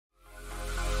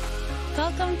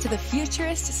Welcome to the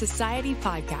Futurist Society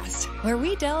podcast, where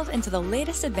we delve into the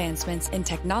latest advancements in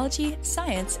technology,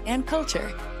 science, and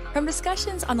culture. From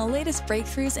discussions on the latest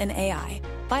breakthroughs in AI,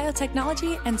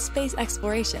 biotechnology, and space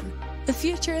exploration, the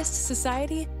Futurist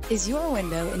Society is your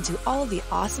window into all the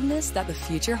awesomeness that the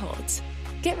future holds.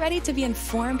 Get ready to be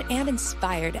informed and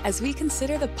inspired as we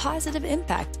consider the positive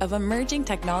impact of emerging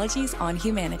technologies on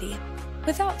humanity.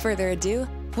 Without further ado,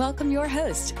 welcome your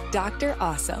host, Dr.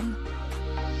 Awesome.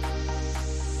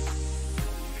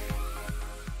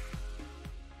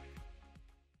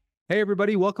 Hey,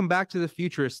 everybody. Welcome back to the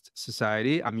Futurist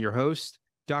Society. I'm your host,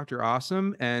 Dr.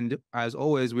 Awesome. And as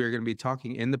always, we are going to be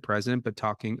talking in the present, but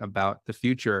talking about the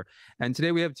future. And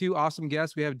today we have two awesome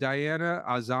guests. We have Diana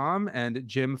Azzam and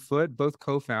Jim Foote, both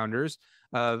co-founders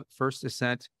of First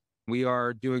Ascent. We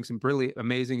are doing some really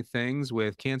amazing things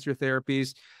with cancer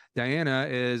therapies. Diana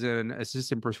is an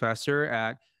assistant professor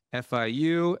at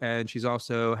FIU, and she's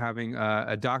also having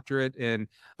a doctorate in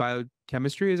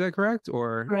biochemistry. Is that correct?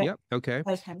 Or correct. Yep. Okay.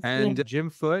 And Jim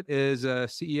Foote is a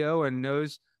CEO and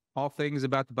knows all things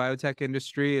about the biotech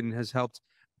industry and has helped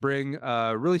bring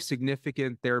really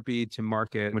significant therapy to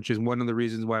market, which is one of the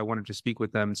reasons why I wanted to speak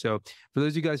with them. So for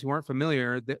those of you guys who aren't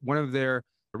familiar, one of their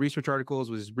research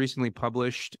articles was recently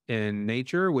published in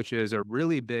Nature, which is a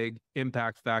really big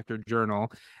impact factor journal.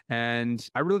 And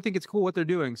I really think it's cool what they're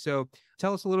doing. So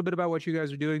tell us a little bit about what you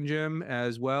guys are doing, Jim,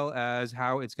 as well as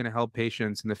how it's going to help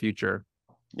patients in the future.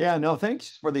 Yeah, no,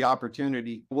 thanks for the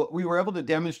opportunity. What we were able to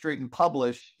demonstrate and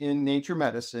publish in Nature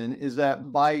Medicine is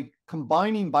that by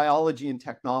combining biology and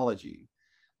technology,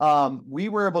 we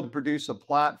were able to produce a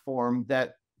platform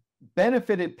that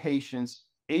benefited patients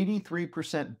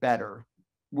 83% better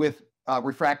with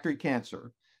refractory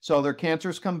cancer. So their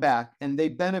cancers come back and they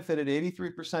benefited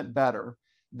 83% better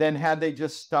than had they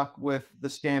just stuck with the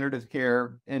standard of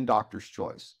care and doctor's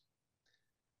choice.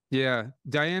 Yeah.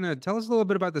 Diana, tell us a little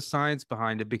bit about the science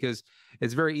behind it, because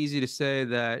it's very easy to say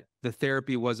that the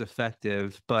therapy was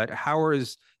effective, but how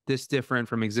is this different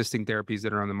from existing therapies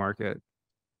that are on the market?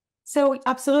 So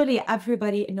absolutely,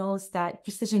 everybody knows that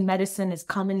precision medicine is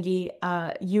commonly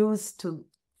used to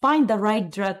find the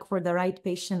right drug for the right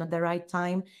patient at the right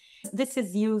time. This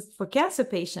is used for cancer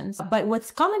patients, but what's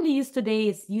commonly used today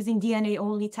is using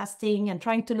DNA-only testing and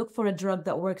trying to look for a drug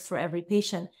that works for every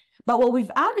patient. But what we've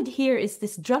added here is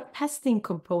this drug testing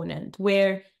component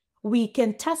where we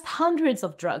can test hundreds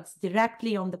of drugs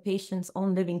directly on the patient's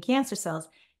own living cancer cells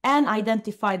and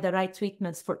identify the right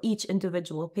treatments for each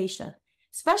individual patient,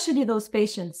 especially those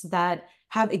patients that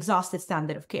have exhausted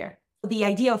standard of care. The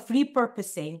idea of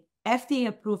repurposing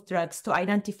FDA-approved drugs to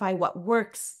identify what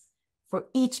works for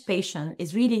each patient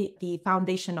is really the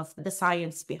foundation of the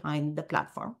science behind the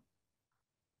platform.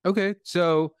 Okay.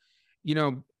 So,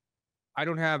 I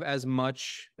don't have as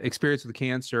much experience with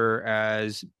cancer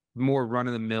as more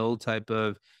run-of-the-mill type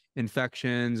of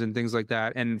infections and things like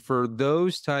that. And for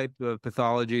those type of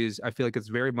pathologies, I feel like it's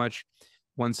very much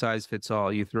one size fits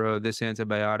all. You throw this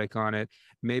antibiotic on it.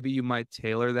 Maybe you might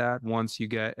tailor that once you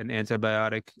get an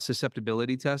antibiotic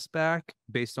susceptibility test back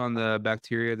based on the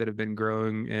bacteria that have been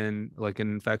growing in like an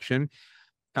infection.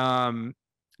 That's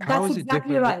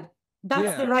exactly right.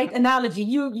 That's the right analogy.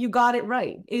 You got it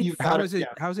right. How is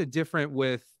it different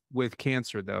with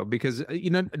cancer though? Because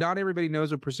not everybody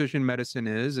knows what precision medicine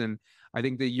is, and I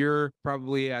think that you're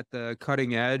probably at the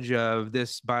cutting edge of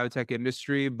this biotech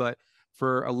industry. But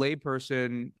for a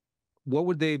layperson, what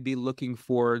would they be looking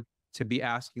for to be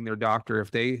asking their doctor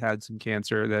if they had some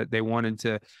cancer that they wanted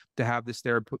to have this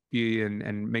therapy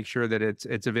and make sure that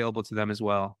it's available to them as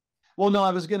well? Well, no,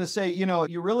 I was going to say,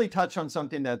 you really touch on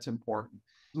something that's important.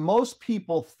 Most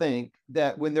people think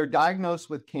that when they're diagnosed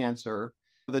with cancer,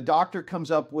 the doctor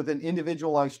comes up with an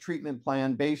individualized treatment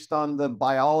plan based on the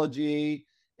biology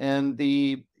and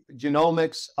the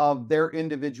genomics of their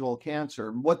individual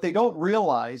cancer. What they don't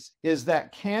realize is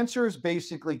that cancer is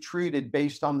basically treated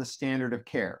based on the standard of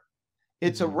care.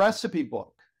 It's a recipe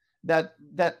book that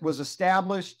was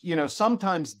established,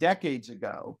 sometimes decades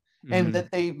ago, and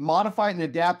that they modified and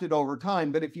adapted over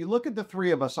time. But if you look at the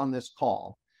three of us on this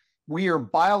call, we are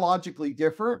biologically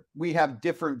different. We have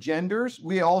different genders.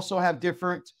 We also have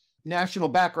different national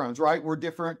backgrounds, right? We're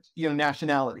different,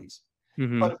 nationalities.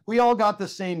 But if we all got the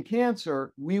same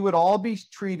cancer, we would all be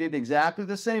treated exactly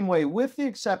the same way, with the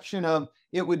exception of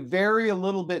it would vary a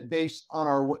little bit based on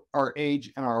our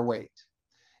age and our weight.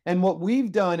 And what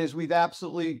we've done is we've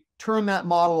absolutely turned that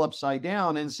model upside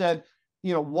down and said,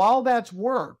 while that's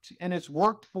worked and it's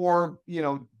worked for,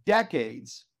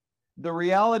 decades, the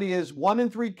reality is 1 in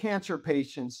 3 cancer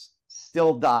patients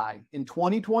still die. In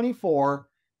 2024,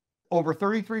 over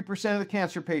 33% of the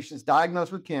cancer patients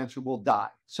diagnosed with cancer will die.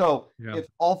 So Yeah. if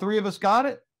all three of us got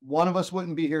it, one of us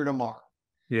wouldn't be here tomorrow.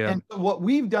 Yeah. And so what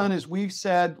we've done is we've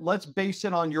said, let's base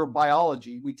it on your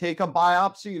biology. We take a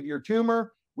biopsy of your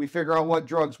tumor. We figure out what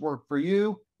drugs work for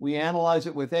you. We analyze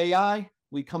it with AI.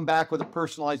 We come back with a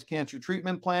personalized cancer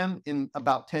treatment plan in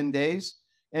about 10 days.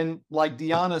 And like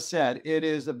Deanna said, it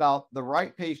is about the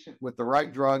right patient with the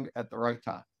right drug at the right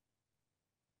time.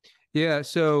 Yeah.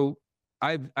 So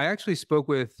I actually spoke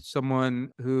with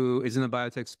someone who is in the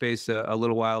biotech space a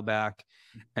little while back,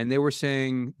 and they were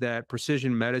saying that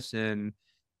precision medicine,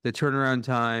 the turnaround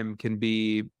time can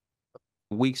be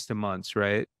weeks to months,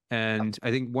 right? And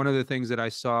I think one of the things that I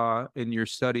saw in your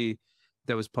study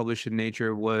that was published in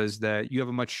Nature was that you have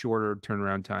a much shorter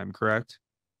turnaround time, correct?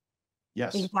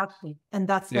 Yes. Exactly. And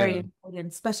that's very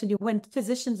important, especially when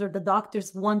physicians or the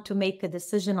doctors want to make a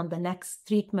decision on the next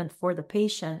treatment for the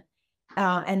patient.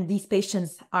 And these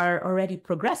patients are already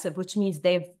progressive, which means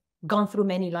they've gone through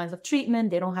many lines of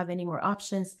treatment. They don't have any more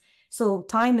options. So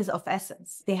time is of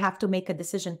essence. They have to make a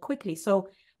decision quickly. So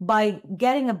by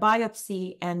getting a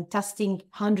biopsy and testing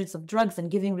hundreds of drugs and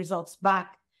giving results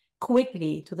back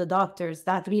quickly to the doctors,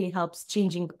 that really helps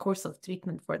changing the course of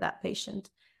treatment for that patient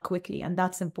quickly. And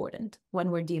that's important when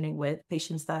we're dealing with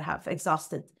patients that have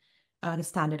exhausted the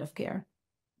standard of care.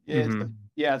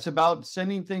 It's about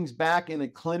sending things back in a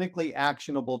clinically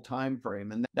actionable time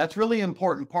frame. And that's really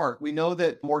important part. We know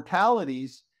that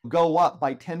mortalities go up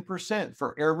by 10%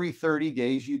 for every 30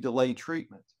 days you delay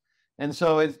treatment. And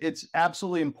so it's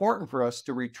absolutely important for us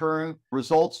to return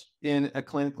results in a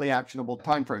clinically actionable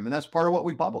time frame. And that's part of what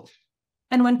we publish.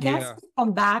 And when cancers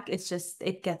come back,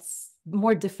 it gets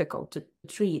more difficult to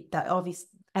treat, that obvious.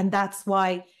 And that's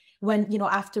why when,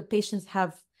 after patients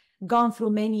have gone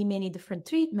through many, many different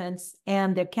treatments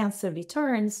and their cancer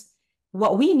returns,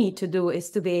 what we need to do is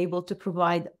to be able to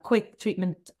provide quick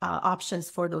treatment options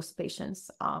for those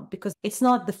patients, because it's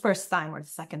not the first time or the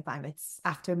second time, it's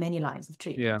after many lines of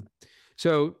treatment. Yeah.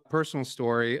 So personal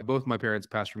story, both my parents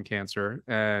passed from cancer,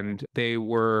 and they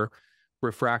were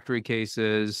refractory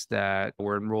cases that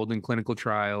were enrolled in clinical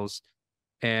trials.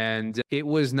 And it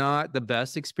was not the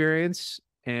best experience.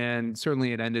 And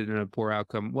certainly it ended in a poor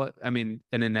outcome. An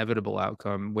inevitable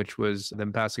outcome, which was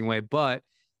them passing away. But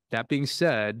that being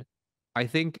said, I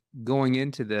think going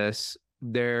into this,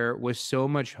 there was so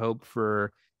much hope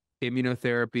for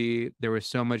immunotherapy. There was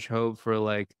so much hope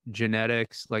for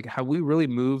genetics, how we really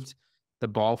moved the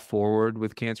ball forward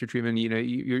with cancer treatment.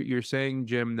 You're saying,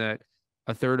 Jim, that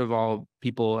a third of all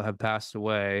people have passed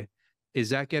away. Is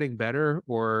that getting better,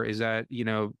 or is that,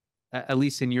 at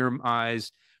least in your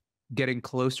eyes, getting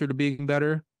closer to being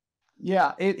better?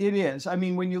 Yeah, it is. I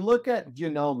mean, when you look at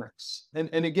genomics,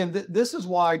 and again, this is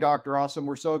why, Dr. Azzam,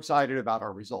 we're so excited about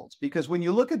our results, because when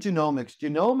you look at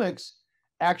genomics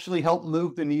actually help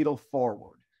move the needle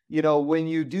forward. When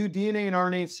you do DNA and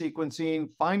RNA sequencing,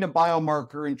 find a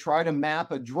biomarker and try to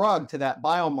map a drug to that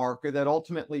biomarker that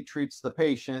ultimately treats the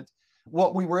patient.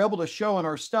 What we were able to show in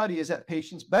our study is that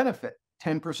patients benefit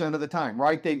 10% of the time,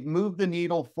 right? They move the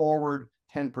needle forward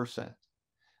 10%.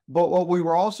 But what we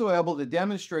were also able to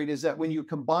demonstrate is that when you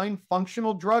combine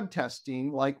functional drug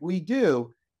testing like we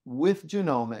do with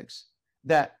genomics,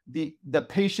 that the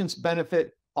patients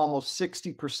benefit almost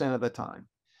 60% of the time.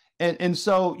 And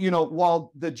so,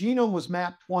 while the genome was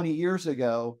mapped 20 years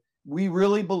ago, we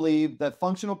really believe that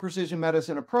functional precision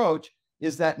medicine approach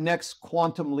is that next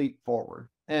quantum leap forward.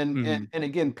 And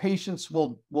again, patients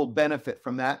will benefit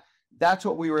from that. That's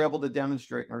what we were able to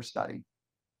demonstrate in our study.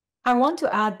 I want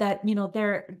to add that,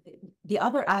 the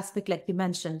other aspect, like you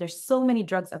mentioned, there's so many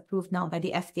drugs approved now by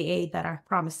the FDA that are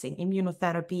promising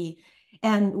immunotherapy.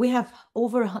 And we have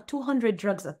over 200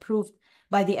 drugs approved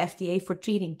by the FDA for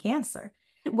treating cancer.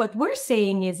 What we're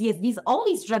saying is, yes, all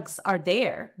these drugs are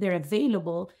there, they're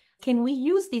available. Can we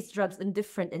use these drugs in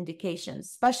different indications,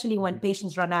 especially when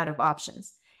patients run out of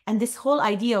options? And this whole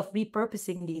idea of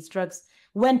repurposing these drugs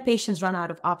when patients run out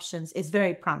of options is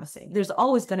very promising. There's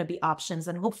always going to be options,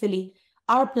 and hopefully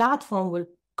our platform will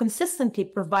consistently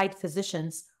provide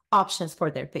physicians options for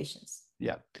their patients.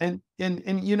 Yeah. And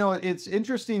it's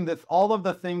interesting that all of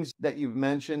the things that you've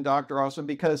mentioned, Dr. Azzam,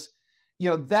 because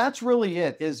that's really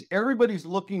it, is everybody's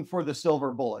looking for the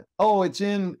silver bullet. Oh, it's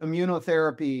in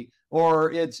immunotherapy,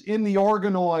 or it's in the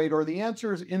organoid, or the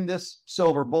answer is in this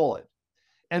silver bullet.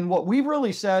 And what we've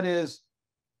really said is,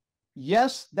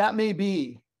 yes, that may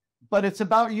be, but it's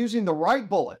about using the right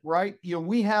bullet, right?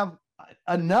 We have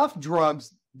enough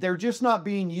drugs, they're just not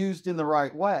being used in the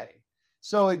right way.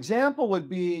 So example would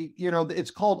be, it's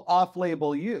called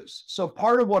off-label use. So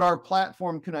part of what our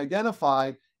platform can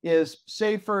identify is,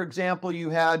 say, for example, you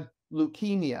had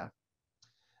leukemia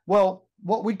Well,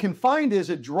 what we can find is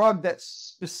a drug that's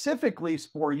specifically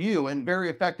for you and very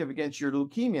effective against your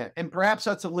leukemia. And perhaps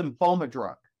that's a lymphoma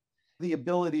drug. The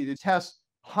ability to test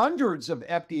hundreds of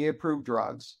FDA-approved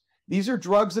drugs. These are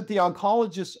drugs that the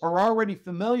oncologists are already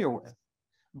familiar with,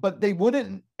 but they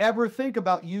wouldn't ever think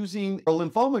about using a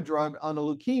lymphoma drug on a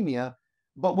leukemia.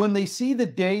 But when they see the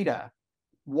data,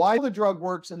 why the drug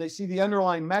works, and they see the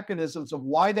underlying mechanisms of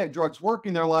why that drug's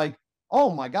working, they're like, oh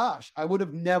my gosh, I would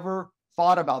have never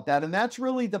thought about that. And that's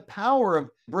really the power of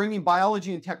bringing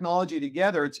biology and technology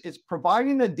together. It's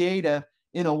providing the data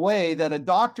in a way that a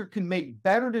doctor can make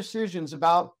better decisions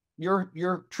about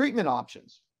your treatment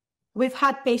options. We've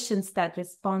had patients that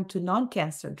respond to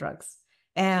non-cancer drugs.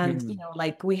 And,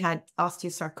 like we had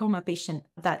osteosarcoma patient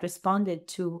that responded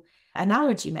to an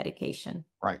allergy medication.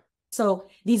 Right. So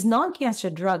these non-cancer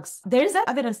drugs, there's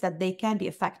evidence that they can be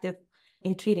effective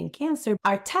in treating cancer.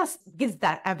 Our test gives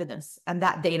that evidence and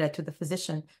that data to the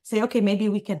physician. Say, okay, maybe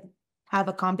we can have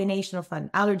a combination of an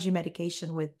allergy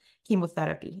medication with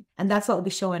chemotherapy. And that's what we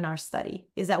show in our study,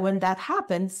 is that when that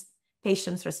happens,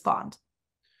 patients respond.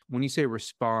 When you say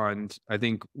respond, I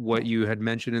think what you had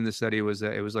mentioned in the study was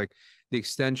that it was like the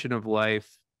extension of life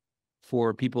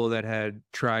for people that had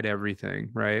tried everything,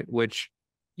 right? Which,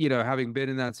 having been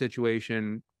in that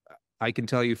situation, I can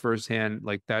tell you firsthand,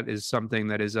 like that is something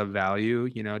that is of value,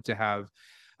 to have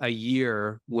a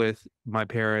year with my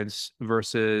parents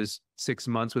versus 6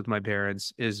 months with my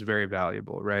parents is very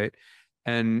valuable, right?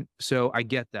 And so I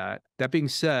get that. That being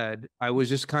said, I was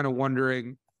just kind of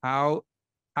wondering how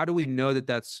do we know that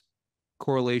that's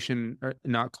correlation,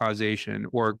 not causation,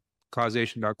 or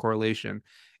causation, not correlation?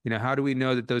 How do we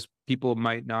know that those people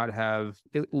might not have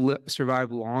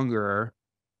survived longer?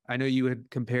 I know you had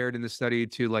compared in the study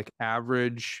to like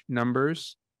average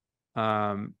numbers,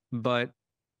 but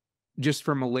just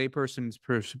from a layperson's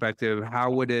perspective,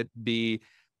 how would it be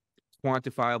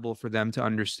quantifiable for them to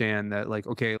understand that, like,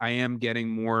 okay, I am getting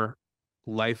more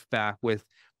life back with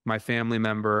my family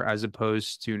member as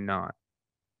opposed to not?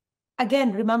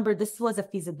 Again, remember, this was a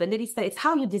feasibility study. It's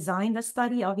how you design the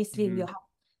study. Obviously, you have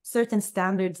certain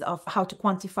standards of how to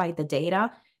quantify the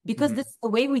data. Because the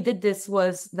way we did this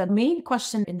was the main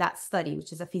question in that study,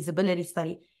 which is a feasibility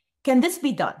study. Can this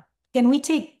be done? Can we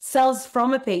take cells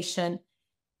from a patient,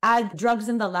 add drugs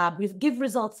in the lab, give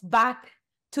results back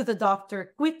to the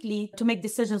doctor quickly to make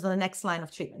decisions on the next line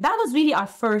of treatment? That was really our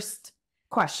first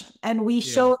question. And we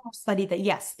showed in our study that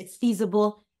yes, it's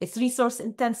feasible, it's resource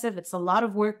intensive, it's a lot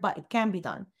of work, but it can be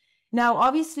done. Now,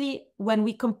 obviously, when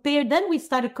we compared, then we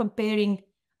started comparing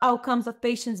outcomes of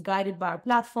patients guided by our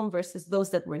platform versus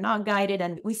those that were not guided,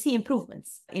 and we see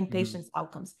improvements in patients'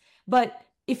 outcomes. But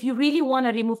if you really want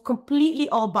to remove completely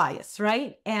all bias,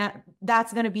 right? And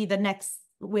that's going to be the next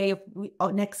way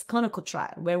of next clinical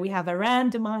trial, where we have a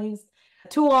randomized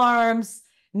 2 arms,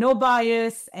 no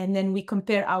bias, and then we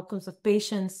compare outcomes of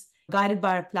patients guided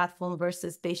by our platform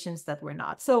versus patients that were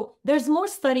not. So there's more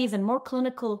studies and more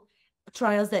clinical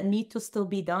trials that need to still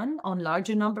be done on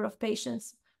larger number of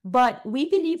patients. But we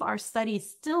believe our study is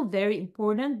still very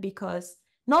important because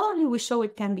not only we show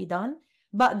it can be done,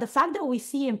 but the fact that we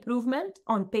see improvement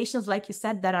on patients, like you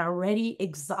said, that are already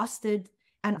exhausted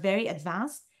and very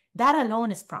advanced, that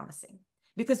alone is promising,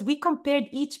 because we compared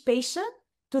each patient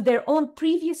to their own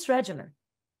previous regimen.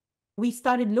 We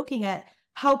started looking at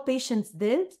how patients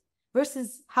did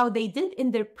versus how they did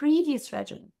in their previous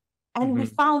regimen. And we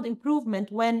found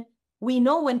improvement when we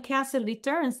know when cancer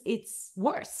returns, it's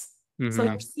worse. So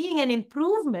you're seeing an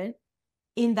improvement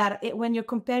in that when you're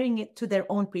comparing it to their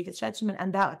own previous regimen,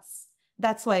 and that's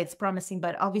why it's promising.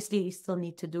 But obviously, we still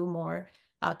need to do more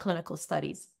clinical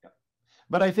studies.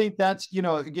 But I think that's,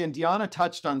 again, Diana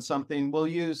touched on something. We'll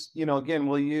use,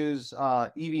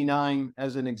 EV9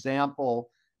 as an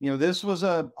example. This was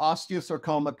a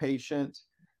osteosarcoma patient.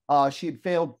 She had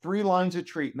failed 3 lines of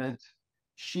treatment.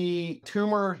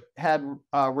 Tumor had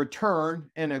returned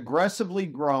and aggressively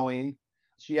growing.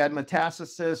 She had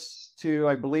metastasis to,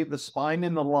 I believe, the spine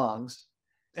and the lungs,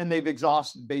 and they've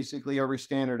exhausted basically every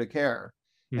standard of care.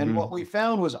 And what we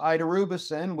found was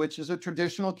idarubicin, which is a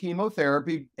traditional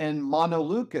chemotherapy, and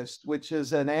montelukast, which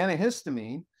is an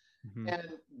antihistamine. And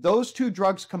those 2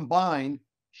 drugs combined,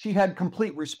 she had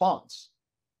complete response.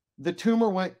 The tumor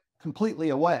went completely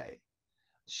away.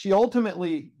 She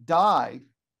ultimately died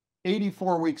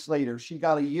 84 weeks later. She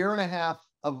got a 1.5 years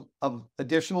of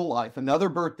additional life, another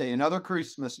birthday, another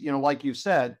Christmas, like you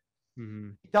said. She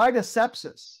died of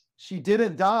sepsis. She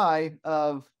didn't die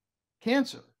of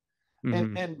cancer.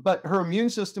 But her immune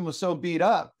system was so beat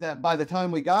up that by the time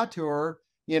we got to her,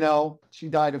 she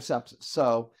died of sepsis.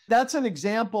 So that's an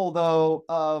example, though,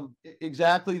 of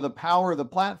exactly the power of the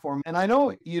platform. And I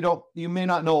know you may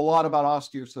not know a lot about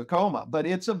osteosarcoma, but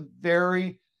it's a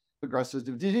very progressive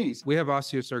disease. We have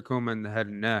osteosarcoma in the head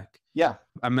and neck. Yeah.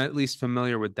 I'm at least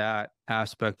familiar with that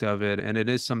aspect of it. And it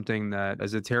is something that,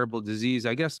 as a terrible disease,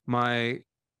 I guess my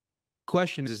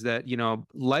question is that,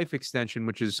 life extension,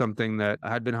 which is something that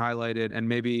had been highlighted, and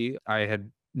maybe I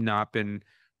had not been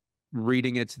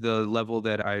reading it to the level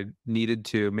that I needed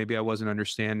to. Maybe I wasn't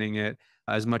understanding it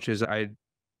as much as I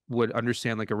would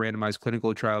understand like a randomized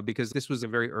clinical trial, because this was a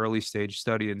very early stage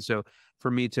study. And so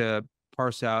for me to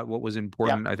parse out what was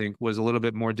important, I think was a little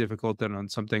bit more difficult than on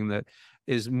something that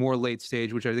is more late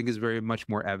stage, which I think is very much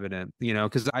more evident,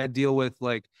 because I deal with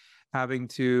like having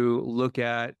to look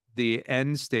at the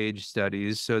end stage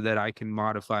studies so that I can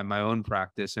modify my own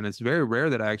practice. And it's very rare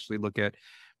that I actually look at,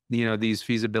 these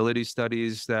feasibility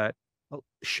studies that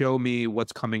show me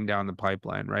what's coming down the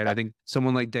pipeline, right? I think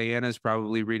someone like Diana is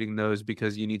probably reading those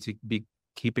because you need to be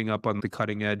keeping up on the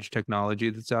cutting edge technology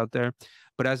that's out there.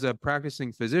 But as a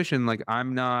practicing physician, like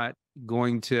I'm not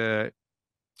going to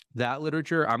that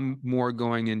literature. I'm more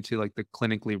going into like the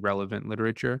clinically relevant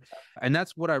literature. And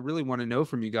that's what I really want to know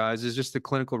from you guys, is just the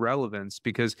clinical relevance,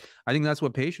 because I think that's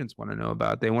what patients want to know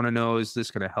about. They want to know, is this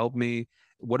going to help me?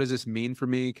 What does this mean for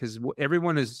me? Because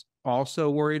everyone is also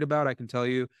worried about, I can tell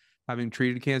you, having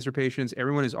treated cancer patients,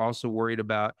 everyone is also worried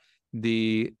about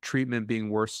the treatment being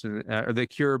worse than, or the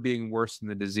cure being worse than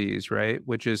the disease, right?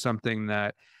 Which is something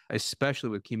that, especially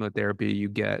with chemotherapy, you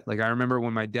get. Like I remember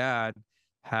when my dad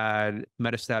had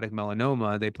metastatic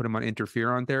melanoma, they put him on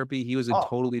interferon therapy. He was a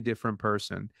totally different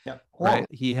person, right?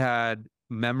 He had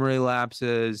memory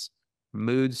lapses,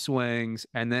 mood swings,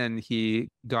 and then he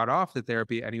got off the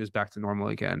therapy and he was back to normal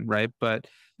again, right? But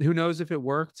who knows if it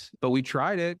worked? But we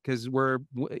tried it because we're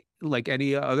like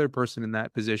any other person in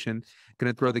that position,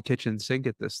 going to throw the kitchen sink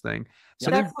at this thing.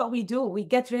 So that's what we do. We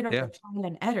get rid of the trial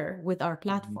and error with our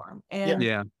platform. And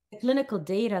the clinical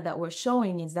data that we're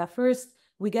showing is that first,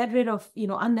 we get rid of,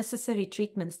 unnecessary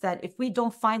treatments that if we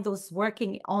don't find those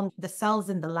working on the cells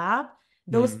in the lab,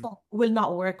 those will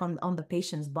not work on the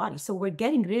patient's body. So we're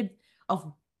getting rid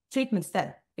of treatments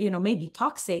that, may be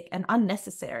toxic and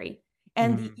unnecessary.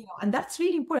 And, and that's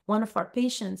really important. One of our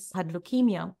patients had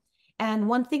leukemia. And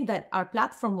one thing that our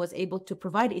platform was able to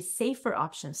provide is safer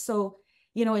options. So,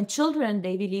 in children,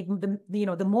 they believe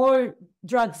the more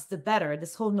drugs, the better.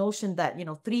 This whole notion that,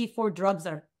 3-4 drugs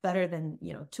are better than,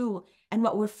 2. And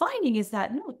what we're finding is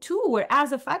that, no, 2 were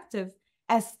as effective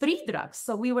as 3 drugs.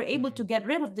 So we were able to get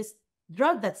rid of this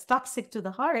drug that's toxic to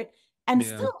the heart and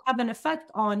still have an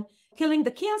effect on killing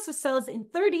the cancer cells in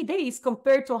 30 days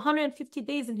compared to 150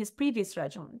 days in his previous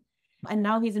regimen. And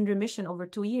now he's in remission over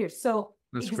 2 years. So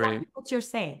that's exactly great. What you're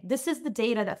saying. This is the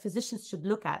data that physicians should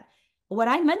look at. What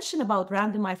I mentioned about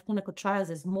randomized clinical trials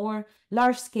is more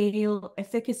large-scale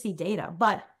efficacy data.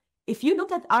 But if you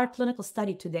look at our clinical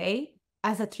study today,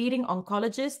 as a treating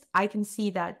oncologist, I can see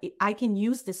that I can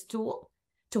use this tool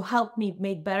to help me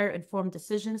make better informed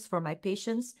decisions for my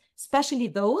patients, especially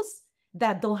those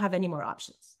that don't have any more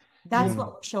options. That's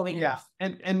what we're showing. Yeah.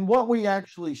 And what we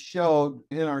actually showed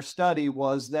in our study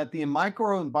was that the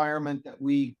microenvironment that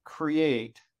we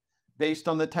create based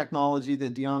on the technology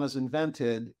that Diana's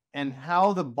invented and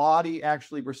how the body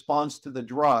actually responds to the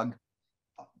drug,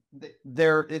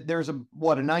 there's a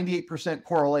 98%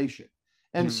 correlation.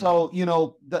 And so,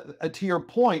 to your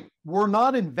point, we're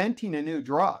not inventing a new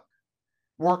drug.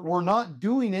 We're not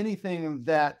doing anything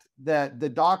that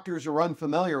the doctors are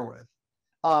unfamiliar with.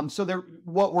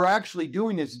 What we're actually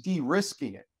doing is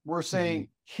de-risking it. We're saying,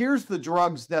 here's the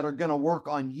drugs that are going to work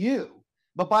on you.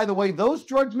 But by the way, those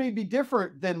drugs may be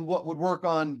different than what would work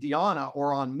on Diana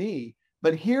or on me.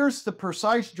 But here's the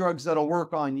precise drugs that'll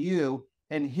work on you,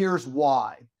 and here's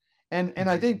why. And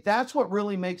I think that's what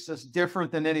really makes us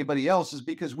different than anybody else, is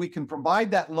because we can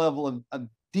provide that level of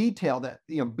detail, that,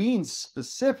 being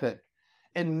specific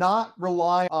and not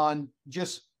rely on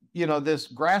just, this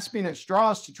grasping at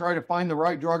straws to try to find the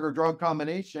right drug or drug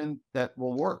combination that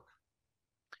will work.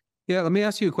 Yeah. Let me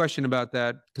ask you a question about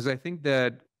that, because I think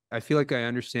that I feel like I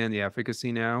understand the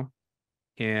efficacy now.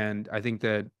 And I think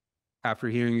that after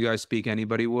hearing you guys speak,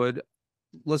 anybody would.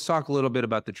 Let's talk a little bit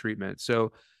about the treatment.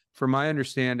 So from my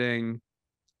understanding,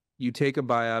 you take a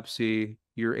biopsy,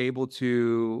 you're able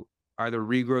to either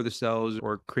regrow the cells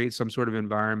or create some sort of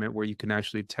environment where you can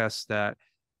actually test that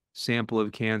sample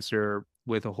of cancer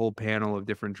with a whole panel of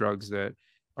different drugs that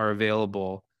are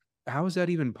available. How is that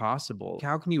even possible?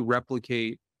 How can you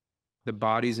replicate the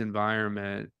body's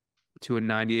environment to a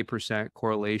 98%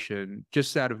 correlation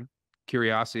just out of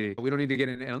curiosity. We don't need to get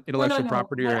into No, intellectual no,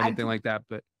 property or but anything like that,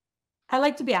 but I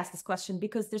like to be asked this question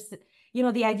because there's,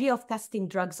 the idea of testing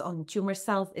drugs on tumor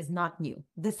cells is not new.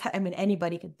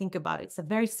 Anybody can think about it. It's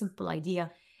a very simple idea.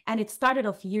 And it started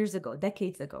off years ago,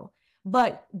 decades ago.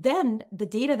 But then the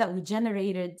data that we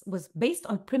generated was based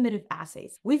on primitive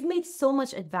assays. We've made so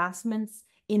much advancements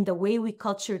in the way we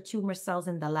culture tumor cells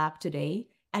in the lab today,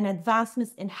 and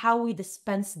advancements in how we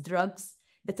dispense drugs.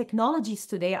 The technologies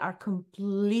today are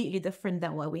completely different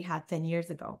than what we had 10 years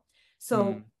ago.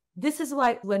 So this is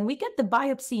why when we get the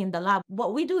biopsy in the lab,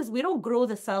 what we do is we don't grow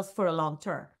the cells for a long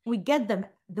term. We get them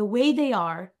the way they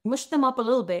are, mush them up a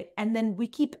little bit, and then we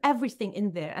keep everything in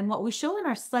there. And what we show in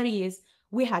our study is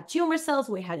we had tumor cells,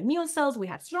 we had immune cells, we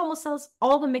had stromal cells,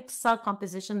 all the mixed cell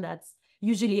composition that's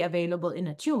usually available in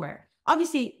a tumor.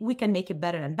 Obviously, we can make it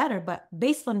better and better, but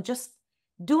based on just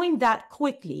doing that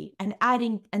quickly and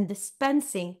adding and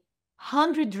dispensing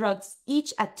 100 drugs,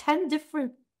 each at 10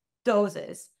 different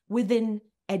doses within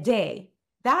a day,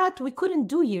 that we couldn't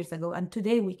do years ago, and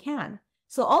today we can.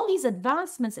 So all these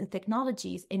advancements in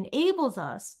technologies enables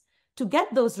us to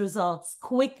get those results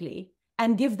quickly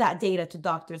and give that data to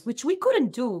doctors, which we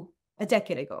couldn't do a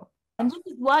decade ago. And this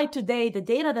is why today the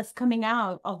data that's coming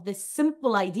out of this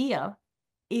simple idea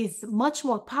is much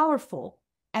more powerful.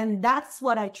 And that's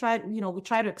what I try, we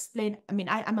try to explain.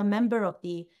 I'm a member of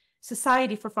the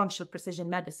Society for Functional Precision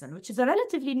Medicine, which is a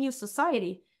relatively new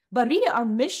society, but really our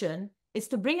mission is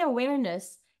to bring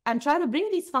awareness and try to bring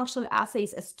these functional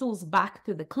assays as tools back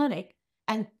to the clinic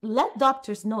and let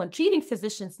doctors know and treating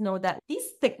physicians know that these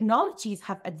technologies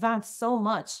have advanced so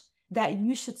much that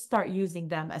you should start using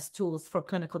them as tools for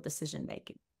clinical decision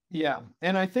making. Yeah.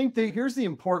 And I think that here's the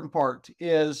important part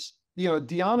is,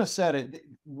 Deanna said it,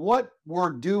 what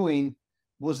we're doing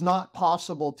was not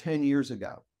possible 10 years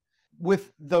ago.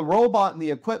 With the robot and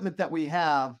the equipment that we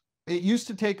have, it used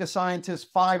to take a scientist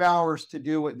 5 hours to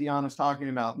do what Deanna's talking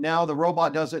about. Now the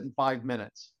robot does it in 5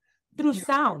 minutes. Through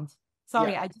sound.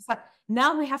 Sorry, Yeah.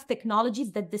 Now we have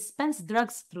technologies that dispense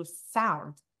drugs through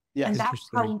sound. Yes. And that's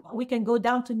how we can go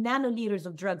down to nanoliters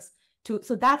of drugs.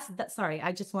 Sorry,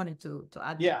 I just wanted to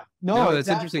add. Yeah. No, that's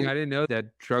exactly. interesting. I didn't know that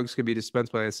drugs could be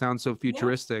dispensed by. It sounds so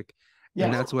futuristic. Yeah.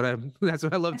 And that's what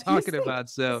I love talking about.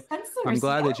 So I'm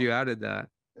glad that you added that.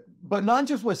 But not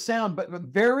just with sound, but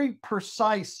with very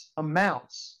precise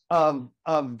amounts of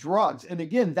drugs. And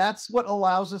again, that's what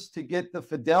allows us to get the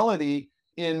fidelity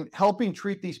in helping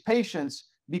treat these patients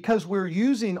because we're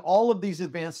using all of these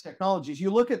advanced technologies. You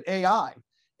look at AI.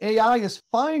 AI is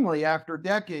finally, after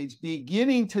decades,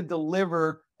 beginning to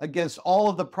deliver against all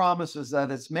of the promises that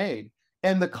it's made.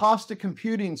 And the cost of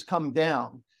computing's come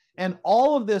down. And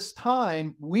all of this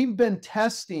time, we've been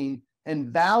testing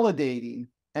and validating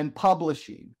and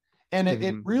publishing. And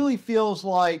it really feels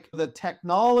like the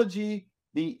technology,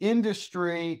 the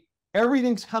industry,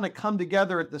 everything's kind of come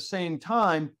together at the same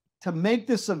time to make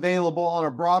this available on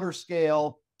a broader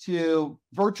scale to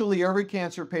virtually every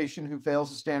cancer patient who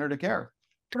fails the standard of care.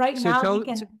 Right So now,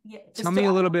 tell me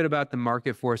a little bit about the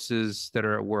market forces that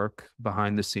are at work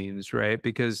behind the scenes, right?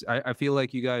 Because I feel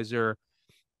like you guys are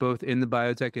both in the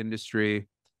biotech industry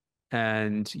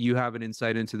and you have an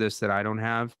insight into this that I don't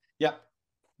have. Yeah.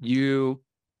 You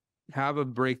have a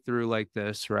breakthrough like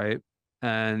this, right?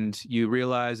 And you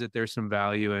realize that there's some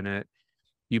value in it.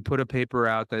 You put a paper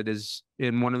out that is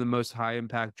in one of the most high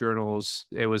impact journals.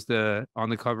 It was on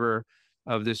the cover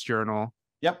of this journal.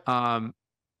 Yep.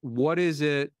 What is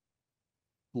it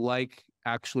like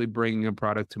actually bringing a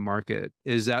product to market?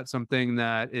 Is that something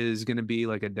that is going to be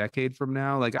like a decade from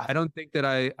now? Like, I don't think that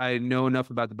I know enough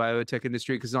about the biotech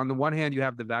industry because on the one hand, you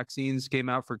have the vaccines came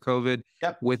out for COVID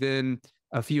within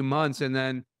a few months. And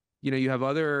then, you have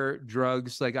other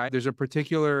drugs. Like there's a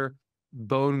particular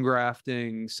bone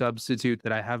grafting substitute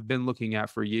that I have been looking at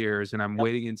for years and I'm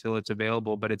waiting until it's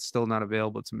available, but it's still not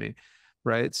available to me.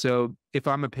 Right. So if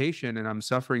I'm a patient and I'm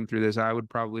suffering through this, I would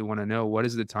probably want to know what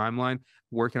is the timeline?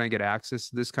 Where can I get access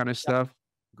to this kind of stuff?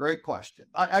 Great question.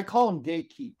 I call them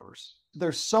gatekeepers.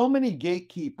 There's so many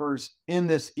gatekeepers in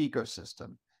this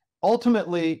ecosystem.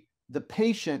 Ultimately, the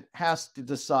patient has to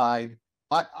decide,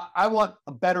 I want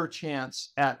a better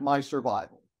chance at my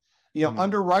survival.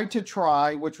 Under Right to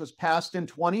Try, which was passed in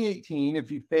 2018, if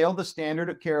you fail the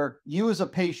standard of care, you as a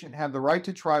patient have the right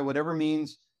to try whatever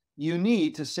means you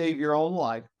need to save your own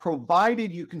life,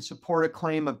 provided you can support a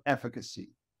claim of efficacy.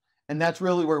 And that's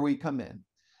really where we come in.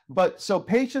 But so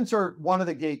patients are one of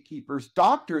the gatekeepers.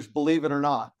 Doctors, believe it or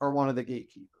not, are one of the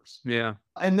gatekeepers. Yeah.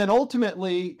 And then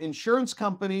ultimately, insurance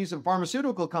companies and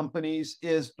pharmaceutical companies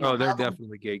is... they're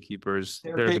definitely gatekeepers.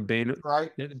 They're the bane,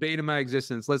 right? They're the bane of my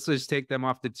existence. Let's just take them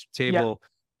off the table. Yeah.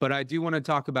 But I do want to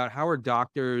talk about how are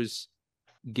doctors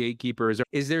gatekeepers.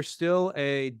 Is there still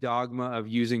a dogma of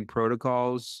using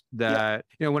protocols that,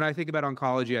 when I think about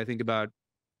oncology, I think about,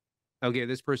 okay,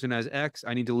 this person has X,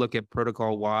 I need to look at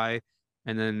protocol Y,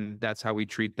 and then that's how we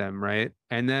treat them, right?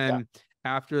 And then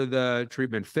after the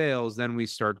treatment fails, then we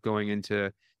start going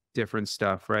into different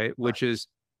stuff, right? Which is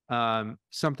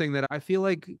something that I feel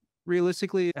like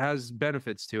realistically has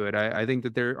benefits to it. I think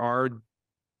that there are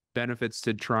benefits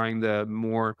to trying the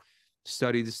more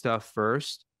studied stuff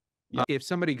first. If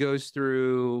somebody goes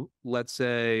through, let's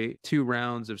say, 2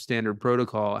 rounds of standard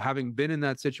protocol, having been in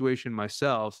that situation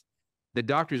myself, the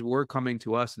doctors were coming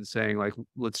to us and saying, like,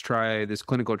 let's try this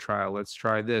clinical trial. Let's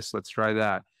try this. Let's try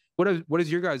that. What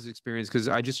is your guys' experience? Because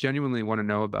I just genuinely want to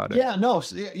know about it. Yeah, no,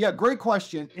 great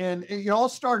question. And I'll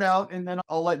start out and then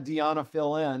I'll let Deanna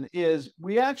fill in. Is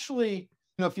we actually,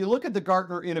 if you look at the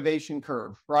Gartner innovation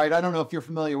curve, right? I don't know if you're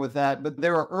familiar with that, but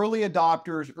there are early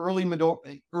adopters, early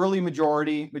majority,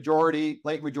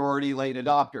 late majority, late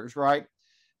adopters, right?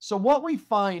 So what we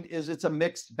find is it's a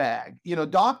mixed bag.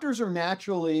 Doctors are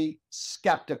naturally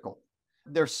skeptical.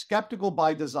 They're skeptical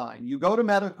by design. You go to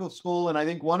medical school, and I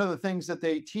think one of the things that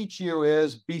they teach you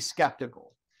is be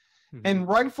skeptical. And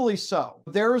rightfully so.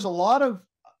 There's a lot of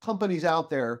companies out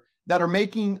there that are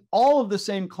making all of the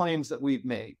same claims that we've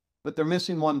made, but they're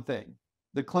missing one thing: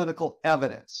 the clinical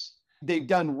evidence. They've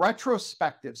done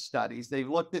retrospective studies. They've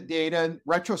looked at data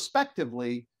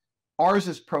retrospectively. Ours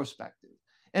is prospective.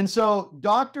 And so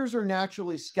doctors are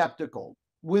naturally skeptical.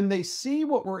 When they see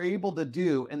what we're able to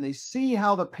do and they see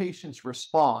how the patients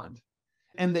respond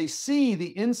and they see the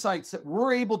insights that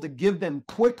we're able to give them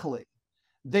quickly,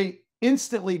 they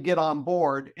instantly get on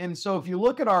board. And so if you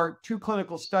look at our 2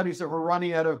 clinical studies that we're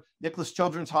running out of Nicholas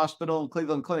Children's Hospital in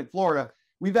Cleveland Clinic, Florida,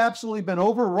 we've absolutely been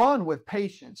overrun with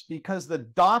patients because the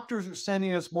doctors are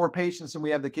sending us more patients than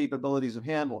we have the capabilities of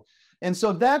handling. And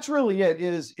so that's really it,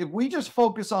 is if we just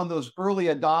focus on those early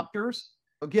adopters,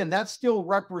 again, that still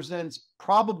represents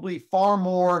probably far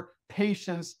more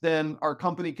patients than our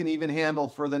company can even handle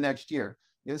for the next year.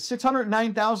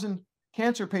 609,000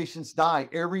 cancer patients die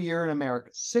every year in America,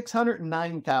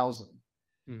 609,000.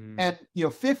 And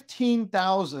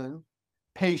 15,000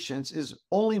 patients is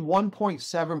only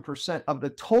 1.7% of the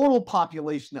total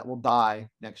population that will die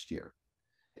next year.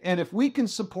 And if we can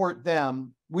support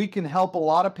them, we can help a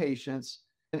lot of patients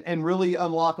and really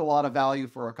unlock a lot of value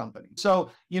for our company.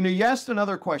 So, you asked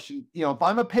another question, if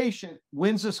I'm a patient,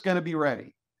 when's this going to be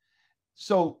ready?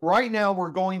 So right now we're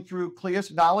going through CLIA's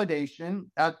validation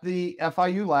at the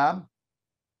FIU lab.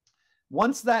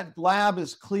 Once that lab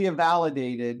is CLIA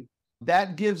validated,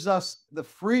 that gives us the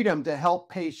freedom to help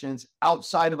patients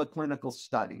outside of a clinical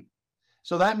study.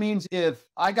 So that means if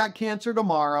I got cancer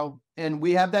tomorrow and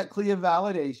we have that CLIA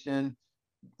validation,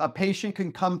 a patient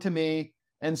can come to me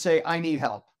and say, I need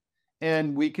help.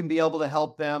 And we can be able to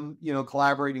help them,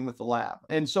 collaborating with the lab.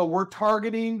 And so we're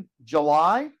targeting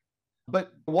July.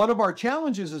 But one of our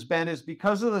challenges has been is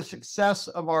because of the success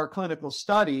of our clinical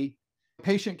study,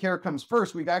 patient care comes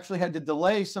first. We've actually had to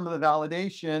delay some of the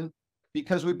validation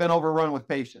because we've been overrun with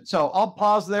patients. So I'll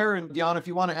pause there. And Deanna, if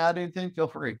you want to add anything, feel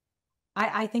free.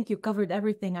 I think you covered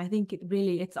everything. I think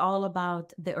it's all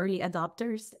about the early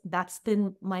adopters. That's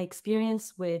been my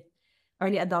experience with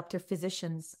early adopter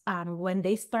physicians. When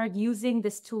they start using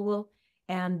this tool,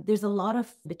 and there's a lot of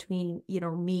between,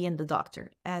 me and the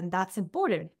doctor, and that's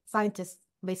important. Scientists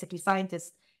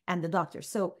and the doctor.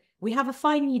 So we have a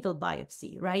fine needle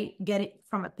biopsy, right? Get it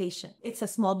from a patient. It's a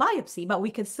small biopsy, but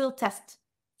we can still test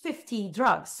 50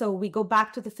 drugs. So we go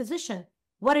back to the physician.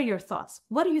 What are your thoughts?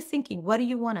 What are you thinking? What do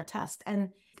you want to test? And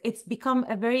it's become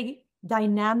a very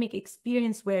dynamic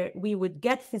experience where we would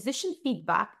get physician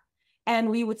feedback and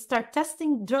we would start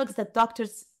testing drugs that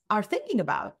doctors are thinking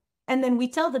about. And then we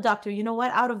tell the doctor, you know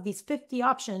what, out of these 50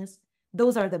 options,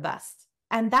 those are the best.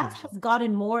 And that has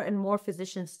gotten more and more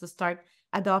physicians to start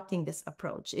adopting this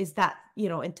approach, is that,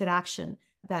 interaction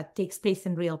that takes place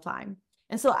in real time.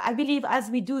 And so I believe as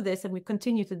we do this and we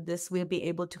continue to do this, we'll be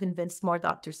able to convince more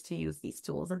doctors to use these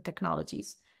tools and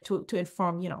technologies to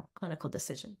inform, clinical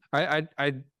decision. I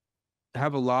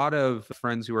have a lot of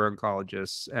friends who are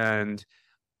oncologists, and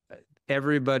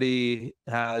everybody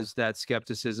has that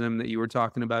skepticism that you were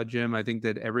talking about, Jim. I think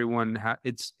that everyone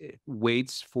it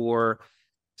waits for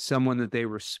someone that they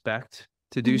respect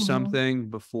to do something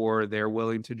before they're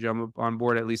willing to jump on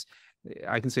board. At least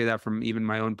I can say that from even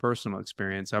my own personal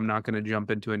experience. I'm not going to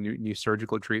jump into a new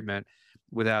surgical treatment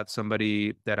without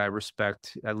somebody that I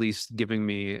respect at least giving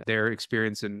me their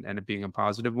experience and it being a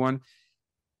positive one.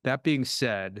 That being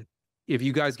said, if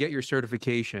you guys get your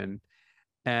certification,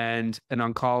 and an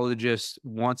oncologist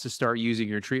wants to start using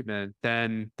your treatment,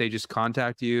 then they just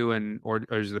contact you or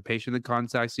is it the patient that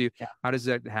contacts you? Yeah. How does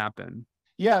that happen?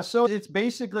 Yeah, so it's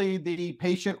basically the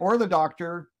patient or the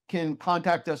doctor can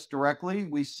contact us directly.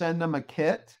 We send them a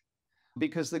kit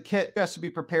because the kit has to be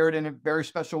prepared in a very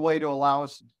special way to allow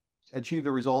us to achieve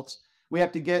the results. We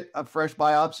have to get a fresh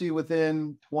biopsy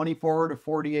within 24 to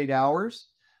 48 hours.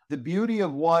 The beauty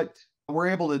of what we're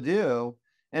able to do,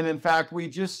 and in fact, we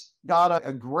just got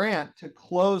a grant to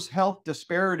close health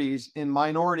disparities in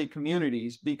minority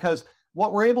communities, because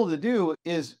what we're able to do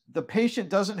is the patient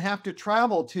doesn't have to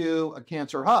travel to a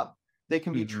cancer hub. They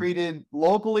can be treated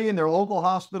locally in their local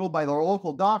hospital by their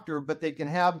local doctor, but they can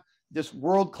have this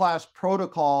world-class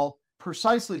protocol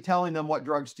precisely telling them what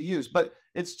drugs to use. But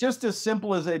it's just as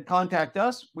simple as they'd contact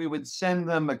us. We would send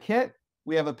them a kit.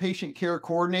 We have a patient care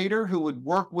coordinator who would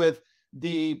work with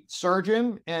the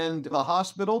surgeon and the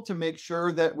hospital to make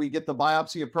sure that we get the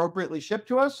biopsy appropriately shipped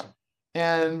to us,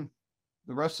 and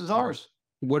the rest is ours.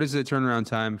 What is the turnaround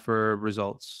time for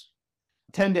results?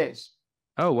 10 days.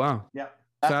 Oh, wow. Yeah.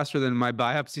 Faster than my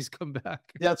biopsies come back.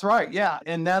 That's right. Yeah.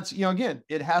 And that's, again,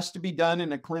 it has to be done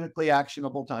in a clinically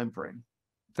actionable time frame.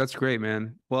 That's great,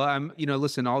 man. Well,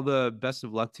 listen, all the best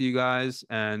of luck to you guys.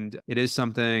 And it is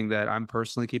something that I'm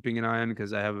personally keeping an eye on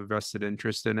because I have a vested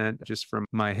interest in it, just from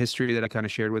my history that I kind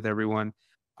of shared with everyone.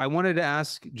 I wanted to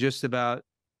ask just about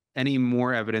any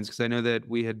more evidence, because I know that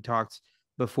we had talked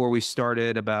before we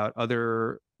started about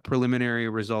other preliminary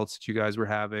results that you guys were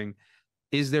having.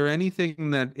 Is there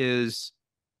anything that is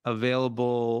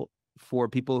available for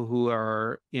people who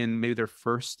are in maybe their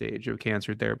first stage of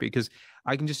cancer therapy? Because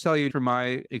I can just tell you from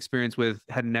my experience with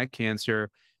head and neck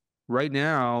cancer, right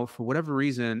now, for whatever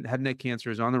reason, head and neck cancer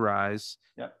is on the rise.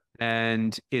 Yep.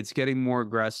 And it's getting more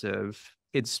aggressive.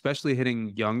 It's especially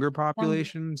hitting younger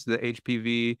populations, the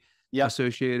HPV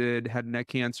associated head and neck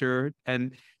cancer.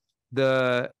 And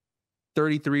the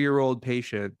 33-year-old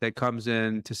patient that comes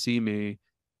in to see me,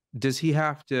 does he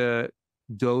have to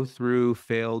go through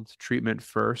failed treatment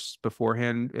first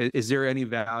beforehand? Is there any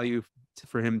value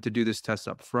for him to do this test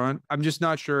up front? I'm just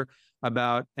not sure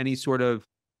about any sort of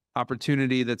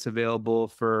opportunity that's available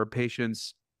for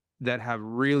patients that have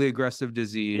really aggressive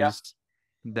disease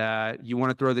that you want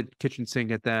to throw the kitchen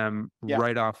sink at them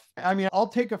right off. I mean, I'll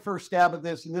take a first stab at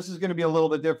this, and this is going to be a little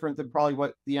bit different than probably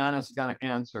what Deanna's going to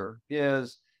answer.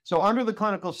 So under the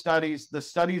clinical studies, the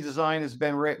study design has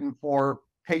been written for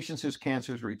patients whose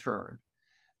cancers return.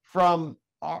 From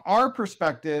our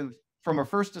perspective, from a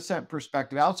First Ascent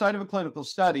perspective, outside of a clinical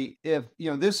study, if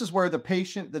this is where the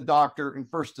patient, the doctor, and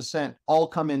First Ascent all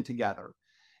come in together.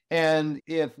 And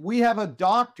if we have a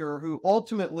doctor who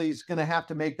ultimately is going to have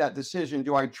to make that decision,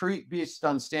 do I treat based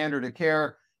on standard of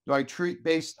care? Do I treat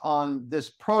based on this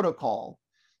protocol?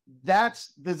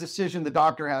 That's the decision the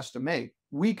doctor has to make.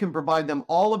 We can provide them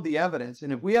all of the evidence.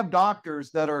 And if we have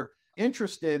doctors that are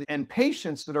interested and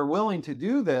patients that are willing to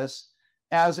do this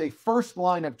as a first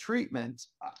line of treatment,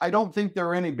 I don't think there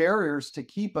are any barriers to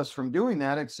keep us from doing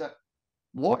that except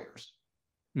lawyers.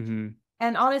 Mm-hmm.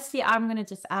 And honestly, I'm going to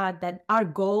just add that our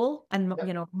goal and,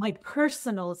 my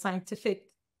personal scientific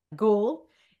goal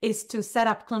is to set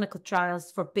up clinical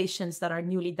trials for patients that are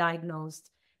newly diagnosed.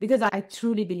 Because I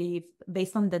truly believe,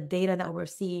 based on the data that we're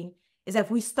seeing, is that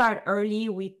if we start early,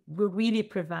 we will really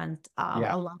prevent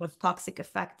a lot of toxic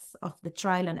effects of the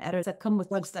trial and errors that come with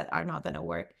drugs that are not going to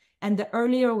work. And the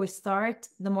earlier we start,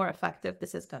 the more effective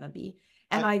this is going to be.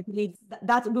 And I believe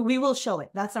that we will show it.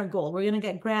 That's our goal. We're going to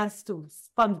get grants to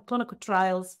fund clinical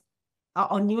trials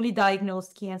on newly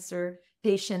diagnosed cancer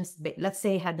patients, let's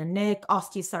say head and neck,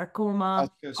 osteosarcoma,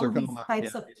 all these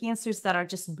types of cancers that are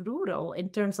just brutal in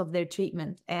terms of their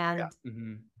treatment. And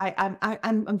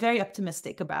I'm very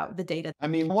optimistic about the data. I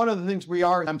mean, one of the things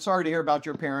I'm sorry to hear about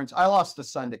your parents. I lost a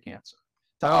son to cancer.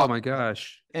 Oh my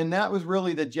gosh. And that was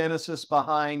really the genesis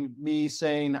behind me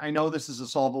saying, I know this is a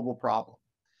solvable problem.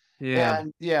 Yeah.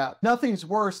 And nothing's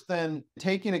worse than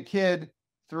taking a kid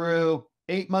through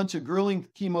 8 months of grueling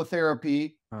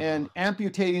chemotherapy and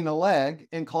amputating a leg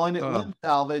and calling it limb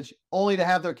salvage, only to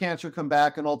have their cancer come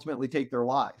back and ultimately take their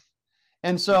life.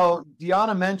 And so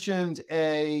Deanna mentioned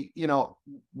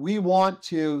we want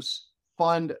to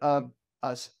fund a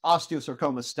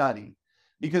osteosarcoma study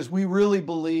because we really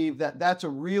believe that that's a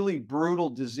really brutal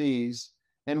disease.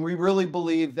 And we really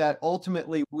believe that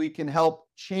ultimately we can help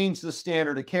change the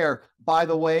standard of care. By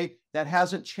the way, that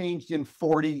hasn't changed in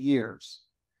 40 years.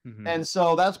 Mm-hmm. And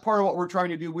so that's part of what we're trying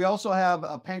to do. We also have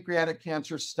a pancreatic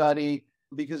cancer study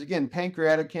because, again,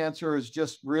 pancreatic cancer is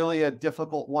just really a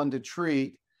difficult one to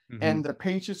treat. Mm-hmm. And the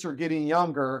patients are getting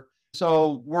younger.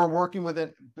 So we're working with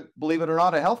it, believe it or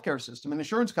not, a healthcare system, an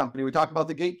insurance company. We talk about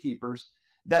the gatekeepers,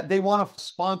 that they want to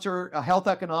sponsor a health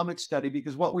economics study,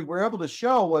 because what we were able to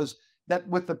show was that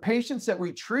with the patients that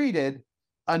we treated,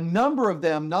 a number of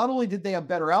them, not only did they have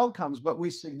better outcomes, but we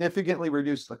significantly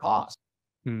reduced the cost.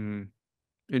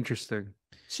 Interesting.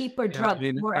 Cheaper drugs,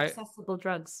 more accessible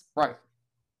drugs. Right.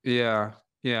 Yeah.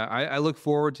 Yeah. I look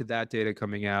forward to that data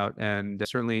coming out, and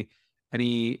certainly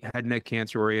any head and neck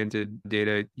cancer oriented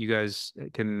data, you guys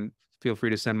can feel free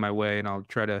to send my way and I'll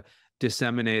try to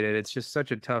disseminate it. It's just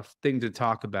such a tough thing to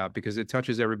talk about because it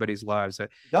touches everybody's lives.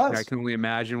 I can only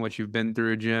imagine what you've been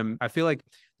through, Jim. I feel like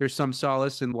there's some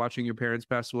solace in watching your parents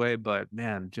pass away, but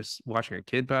man, just watching a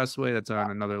kid pass away, that's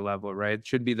on another level, right? It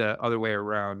should be the other way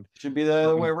around. Should be the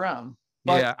other way around.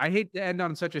 But yeah, I hate to end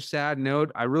on such a sad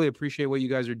note. I really appreciate what you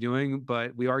guys are doing,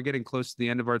 but we are getting close to the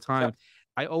end of our time. Yeah.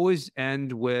 I always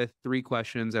end with 3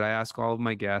 questions that I ask all of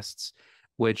my guests,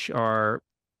 which are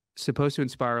supposed to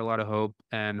inspire a lot of hope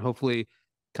and hopefully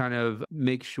kind of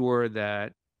make sure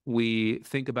that we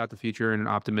think about the future in an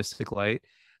optimistic light.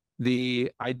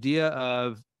 The idea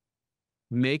of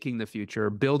making the future,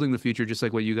 building the future, just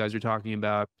like what you guys are talking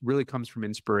about, really comes from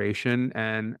inspiration.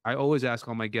 And I always ask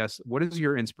all my guests, what is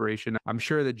your inspiration? I'm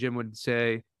sure that Jim would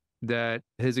say that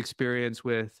his experience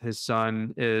with his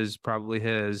son is probably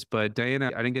his, but Diana,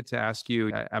 I didn't get to ask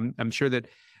you. I'm sure that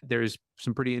there's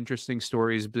some pretty interesting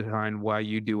stories behind why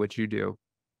you do what you do.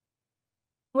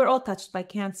 We're all touched by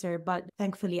cancer, but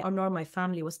thankfully, nor my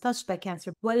family was touched by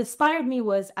cancer. What inspired me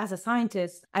was, as a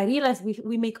scientist, I realized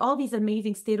we make all these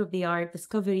amazing state-of-the-art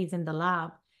discoveries in the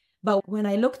lab. But when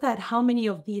I looked at how many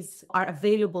of these are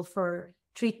available for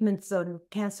treatments on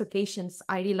cancer patients,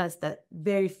 I realized that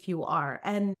very few are.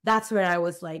 And that's where I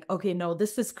was like, okay, no,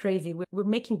 this is crazy. We're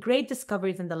making great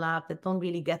discoveries in the lab that don't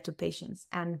really get to patients.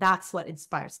 And that's what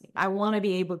inspires me. I want to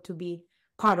be able to be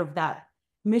part of that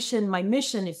mission. My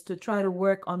mission is to try to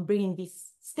work on bringing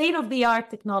these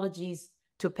state-of-the-art technologies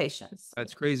to patients.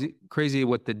 That's crazy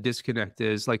what the disconnect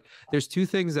is. Like, there's 2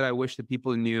 things that I wish that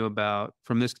people knew about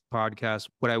from this podcast.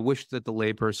 What I wish that the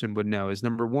layperson would know is,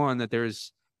 number 1, that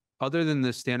there's, other than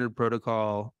the standard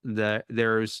protocol, that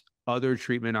there's other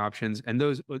treatment options, and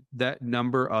that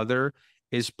number other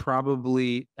is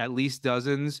probably at least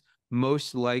dozens,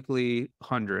 most likely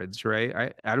hundreds,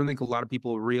 right? I don't think a lot of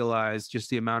people realize just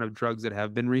the amount of drugs that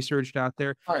have been researched out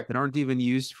there that aren't even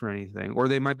used for anything, or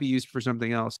they might be used for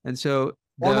something else. And so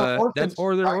they're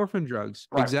orphan drugs.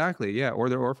 Right. Exactly. Yeah. Or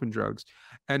they're orphan drugs.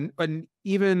 And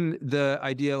even the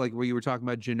idea, like where you were talking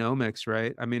about genomics,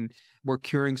 right? I mean, we're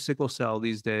curing sickle cell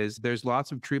these days. There's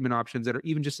lots of treatment options that are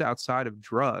even just outside of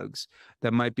drugs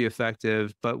that might be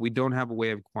effective, but we don't have a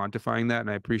way of quantifying that. And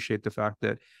I appreciate the fact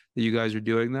that you guys are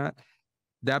doing that.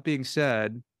 That being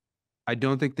said, I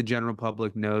don't think the general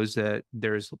public knows that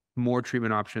there's more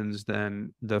treatment options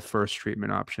than the first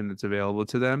treatment option that's available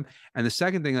to them. And the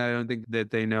second thing that I don't think that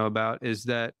they know about is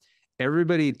that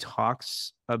everybody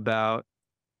talks about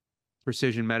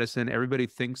precision medicine. Everybody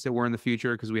thinks that we're in the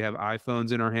future because we have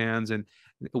iPhones in our hands, and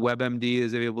WebMD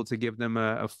is able to give them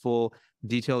a full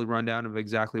detailed rundown of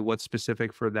exactly what's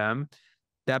specific for them.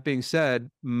 That being said,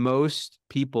 most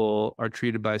people are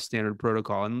treated by a standard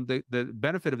protocol. And the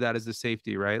benefit of that is the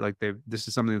safety, right? Like this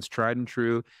is something that's tried and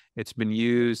true. It's been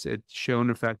used. It's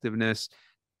shown effectiveness.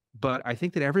 But I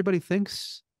think that everybody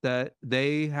thinks that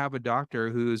they have a doctor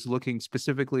who's looking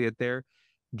specifically at their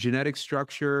genetic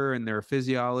structure and their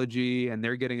physiology, and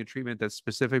they're getting a treatment that's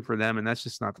specific for them. And that's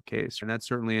just not the case. And that's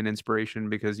certainly an inspiration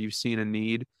because you've seen a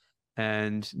need,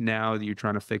 and now you're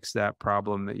trying to fix that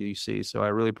problem that you see. So I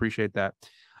really appreciate that.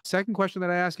 Second question that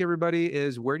I ask everybody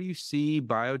is, where do you see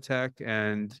biotech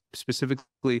and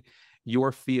specifically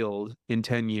your field in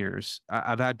 10 years?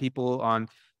 I've had people on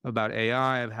about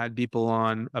AI. I've had people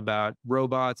on about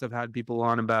robots. I've had people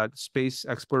on about space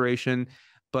exploration.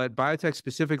 But biotech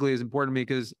specifically is important to me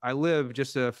because I live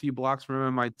just a few blocks from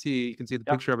MIT. You can see the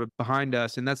picture of it behind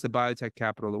us, and that's the biotech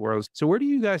capital of the world. So where do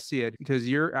you guys see it? Because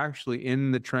you're actually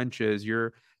in the trenches.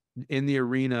 You're in the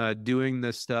arena doing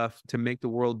this stuff to make the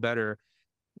world better.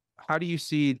 How do you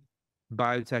see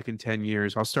biotech in 10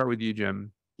 years? I'll start with you,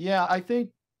 Jim. Yeah, I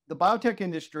think the biotech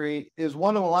industry is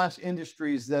one of the last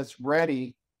industries that's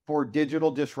ready for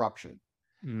digital disruption.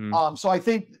 So I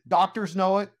think doctors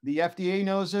know it. The FDA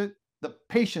knows it. The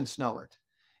patients know it.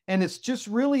 And it's just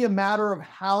really a matter of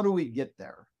how do we get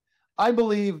there? I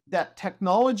believe that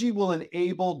technology will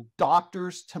enable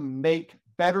doctors to make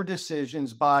better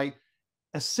decisions by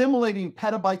assimilating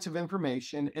petabytes of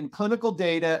information and clinical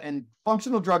data and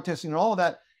functional drug testing and all of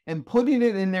that, and putting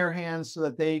it in their hands so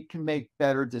that they can make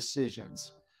better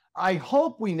decisions. I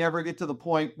hope we never get to the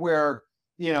point where,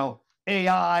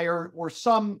 AI or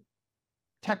some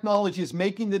technology is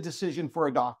making the decision for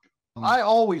a doctor. I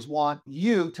always want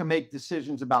you to make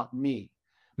decisions about me,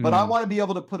 but I want to be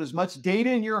able to put as much data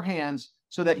in your hands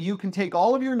so that you can take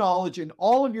all of your knowledge and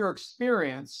all of your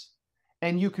experience,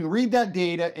 and you can read that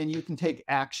data and you can take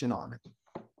action on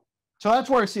it. So that's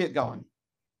where I see it going.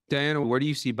 Diana, where do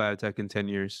you see biotech in 10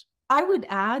 years? I would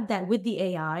add that with the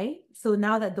AI, so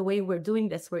now that the way we're doing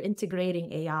this, we're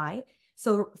integrating AI.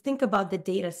 So think about the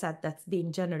data set that's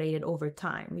being generated over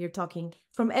time. You're talking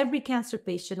from every cancer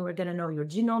patient, we're going to know your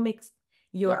genomics,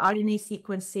 your RNA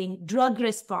sequencing, drug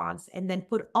response, and then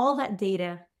put all that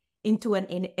data into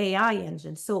an AI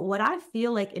engine. So what I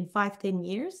feel like in 5-10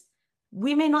 years,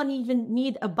 we may not even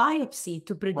need a biopsy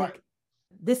to predict.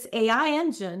 This AI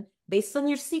engine, based on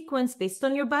your sequence, based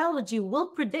on your biology, will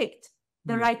predict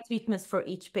the right treatments for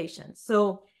each patient.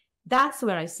 So that's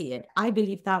where I see it. I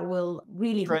believe that will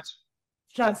really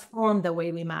transform the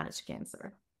way we manage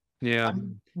cancer. Yeah.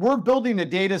 We're building a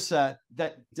data set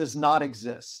that does not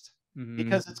exist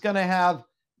because it's going to have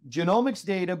genomics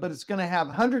data, but it's going to have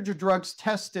hundreds of drugs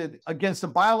tested against a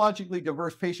biologically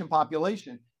diverse patient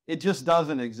population. It just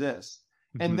doesn't exist.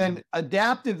 And then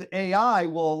adaptive AI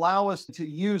will allow us to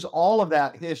use all of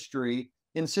that history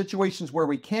in situations where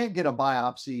we can't get a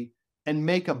biopsy and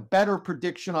make a better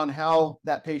prediction on how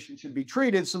that patient should be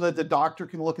treated so that the doctor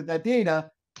can look at that data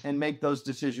and make those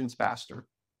decisions faster.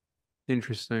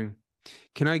 Interesting.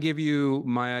 Can I give you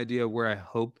my idea of where I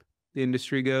hope the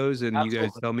industry goes, and you guys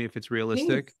tell me if it's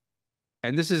realistic? Please.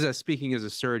 And this is speaking as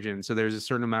a surgeon, so there's a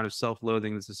certain amount of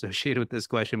self-loathing that's associated with this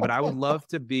question, but I would love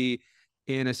to be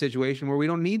in a situation where we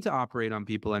don't need to operate on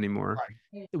people anymore.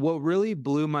 What really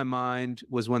blew my mind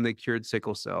was when they cured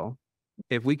sickle cell.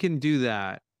 If we can do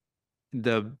that,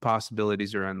 the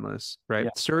possibilities are endless, right?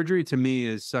 Surgery to me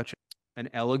is such an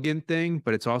elegant thing,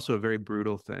 but it's also a very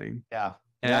brutal thing.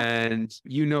 And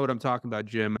you know what I'm talking about,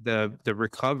 Jim. The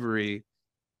recovery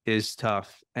is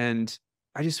tough. And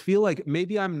I just feel like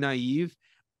maybe I'm naive,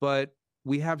 but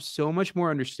we have so much more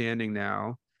understanding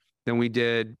now than we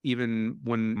did even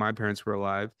when my parents were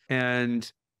alive. And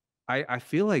I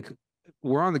feel like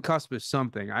we're on the cusp of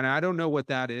something. And I don't know what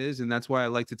that is. And that's why I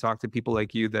like to talk to people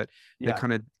like you that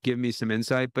kind of give me some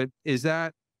insight. But is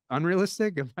that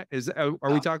unrealistic?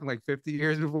 Are we talking like 50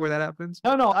 years before that happens?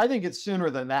 No, I think it's sooner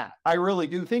than that. I really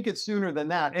do think it's sooner than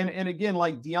that. And again,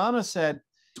 like Deanna said,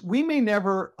 we may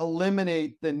never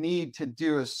eliminate the need to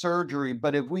do a surgery,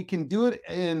 but if we can do it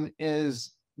in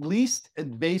as least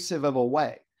invasive of a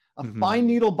way, a fine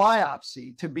needle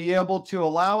biopsy to be able to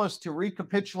allow us to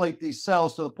recapitulate these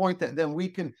cells to the point that then we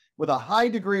can, with a high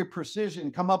degree of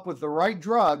precision, come up with the right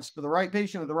drugs for the right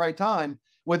patient at the right time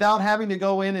without having to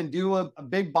go in and do a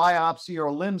big biopsy or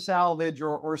a limb salvage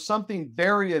or something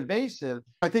very invasive.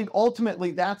 I think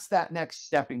ultimately that's that next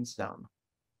stepping stone.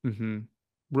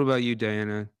 What about you,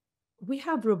 Diana? We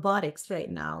have robotics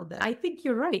right now that I think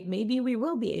you're right. Maybe we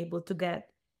will be able to get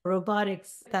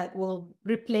robotics that will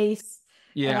replace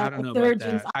I don't know about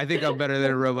that. I think I'm better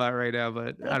than a robot right now,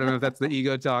 but I don't know if that's the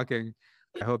ego talking.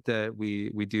 I hope that we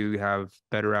do have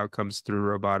better outcomes through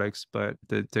robotics, but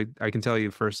I can tell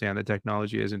you firsthand the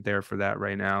technology isn't there for that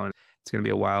right now, and it's going to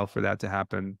be a while for that to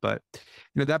happen. But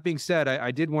that being said,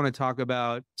 I did want to talk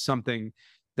about something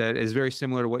that is very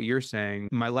similar to what you're saying.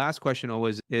 My last question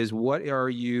always is, what are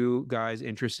you guys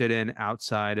interested in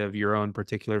outside of your own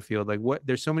particular field? Like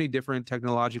there's so many different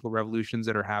technological revolutions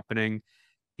that are happening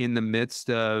in the midst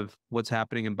of what's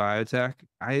happening in biotech.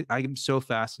 I am so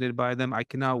fascinated by them. I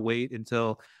cannot wait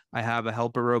until I have a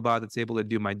helper robot that's able to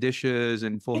do my dishes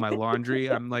and fold my laundry.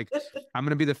 I'm going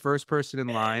to be the first person in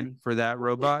line for that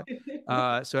robot.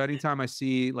 So anytime I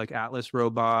see like Atlas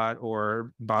Robot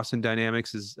or Boston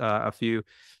Dynamics is a few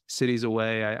cities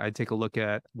away, I take a look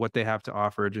at what they have to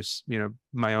offer, just,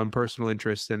 my own personal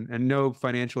interest and no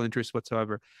financial interest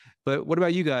whatsoever. But what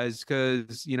about you guys?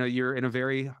 Because, you're in a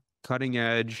very cutting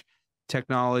edge,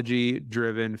 technology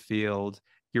driven field.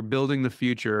 You're building the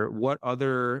future. What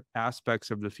other aspects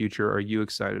of the future are you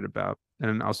excited about?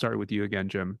 And I'll start with you again,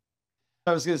 Jim.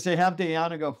 I was going to say, have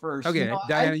Diana go first. Okay,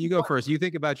 Diana, you go first. You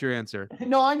think about your answer.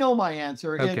 No, I know my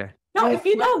answer. Okay. No, if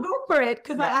you don't, go for it.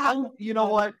 Because you know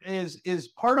what is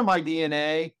part of my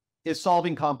DNA is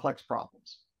solving complex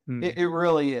problems. It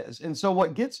really is. And so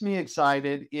what gets me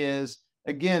excited is,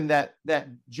 again, that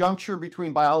juncture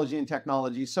between biology and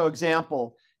technology. So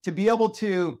example, to be able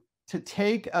to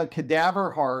take a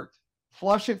cadaver heart,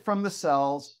 flush it from the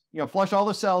cells, flush all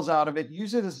the cells out of it,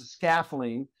 use it as a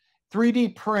scaffolding,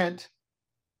 3D print,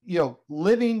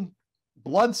 living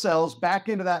blood cells back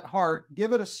into that heart,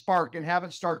 give it a spark and have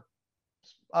it start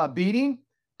beating.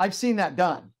 I've seen that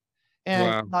done.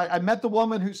 And I met the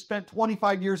woman who spent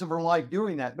 25 years of her life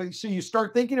doing that. But so you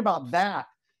start thinking about that,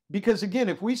 because again,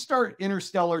 if we start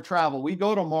interstellar travel, we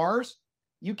go to Mars,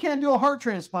 you can't do a heart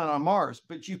transplant on Mars,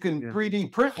 but you can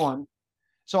 3D print one.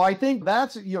 So I think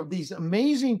that's, these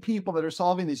amazing people that are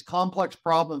solving these complex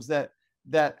problems that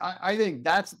I think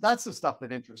that's the stuff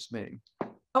that interests me.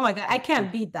 Oh my God, I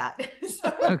can't beat that.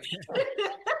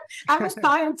 I'm a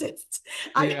scientist.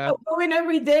 I go in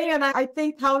every day, and I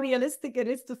think how realistic it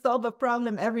is to solve a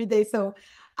problem every day. So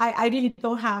I really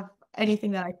don't have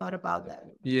anything that I thought about that.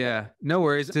 Yeah, no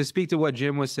worries. To speak to what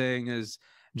Jim was saying, is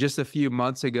just a few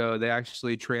months ago, they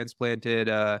actually transplanted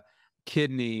a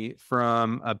kidney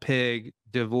from a pig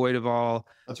devoid of all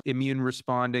immune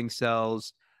responding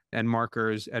cells and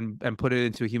markers and put it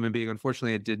into a human being.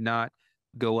 Unfortunately, it did not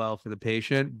go well for the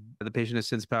patient. The patient has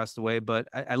since passed away, but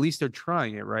at least they're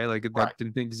trying it, right? Like that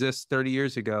didn't exist 30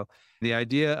 years ago. The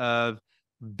idea of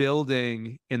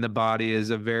building in the body is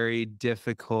a very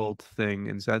difficult thing.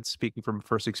 And so that's speaking from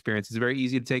first experience. It's very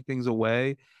easy to take things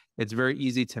away. It's very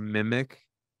easy to mimic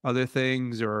other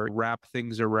things or wrap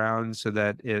things around so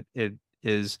that it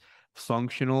is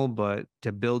functional, but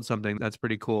to build something, that's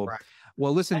pretty cool. Right.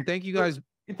 Well, listen, thank you guys.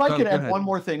 If I could add one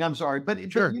more thing, I'm sorry,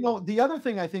 but sure. The other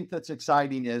thing I think that's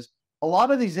exciting is a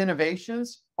lot of these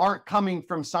innovations aren't coming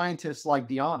from scientists like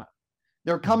Diana.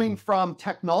 They're coming from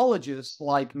technologists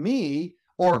like me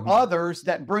or others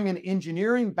that bring an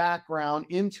engineering background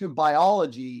into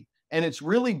biology, and it's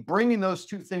really bringing those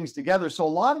two things together. So a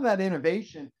lot of that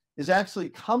innovation is actually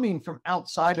coming from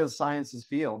outside of the sciences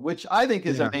field, which I think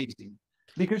is amazing,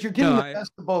 because you're getting the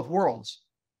best of both worlds.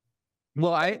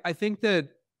 Well, I think that,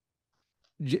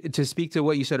 to speak to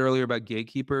what you said earlier about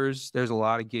gatekeepers, there's a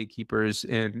lot of gatekeepers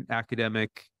in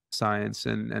academic science.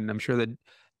 And I'm sure that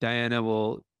Diana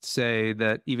will say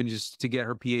that even just to get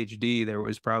her PhD, there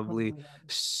was probably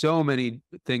so many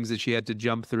things that she had to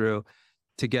jump through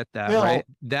to get that, right?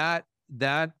 That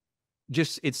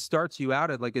just, it starts you out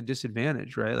at like a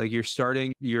disadvantage, right? Like you're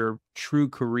starting your true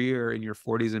career in your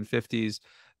 40s and 50s,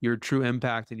 your true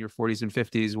impact in your 40s and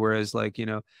 50s. Whereas like,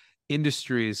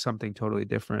 industry is something totally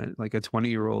different. Like a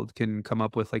 20-year-old can come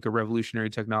up with like a revolutionary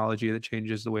technology that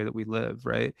changes the way that we live,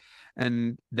 right?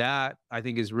 And that I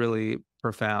think is really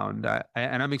profound.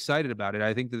 And I'm excited about it.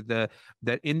 I think that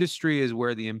that industry is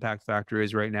where the impact factor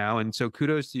is right now. And so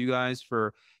kudos to you guys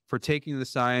for taking the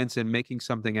science and making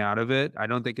something out of it. I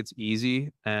don't think it's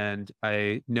easy. And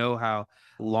I know how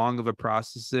long of a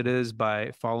process it is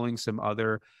by following some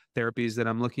other therapies that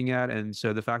I'm looking at. And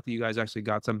so the fact that you guys actually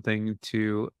got something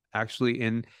to actually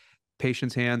in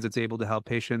patients' hands that's able to help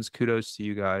patients, kudos to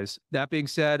you guys. That being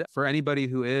said, for anybody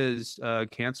who is a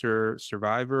cancer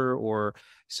survivor or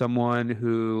someone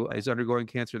who is undergoing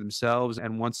cancer themselves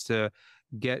and wants to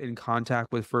get in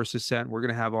contact with First Ascent, we're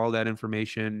going to have all that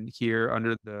information here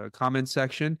under the comments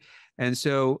section. And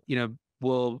so,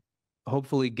 we'll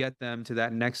hopefully get them to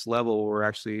that next level where we're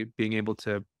actually being able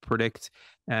to predict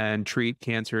and treat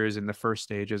cancers in the first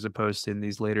stage as opposed to in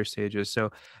these later stages.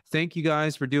 So thank you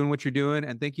guys for doing what you're doing.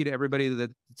 And thank you to everybody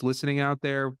that's listening out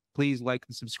there. Please like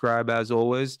and subscribe as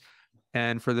always.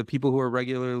 And for the people who are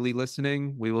regularly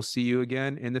listening, we will see you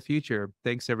again in the future.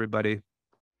 Thanks, everybody.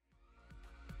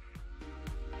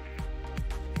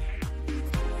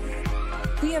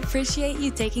 We appreciate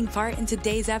you taking part in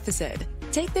today's episode.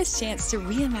 Take this chance to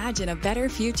reimagine a better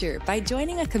future by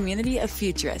joining a community of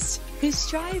futurists who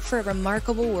strive for a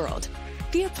remarkable world.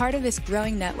 Be a part of this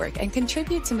growing network and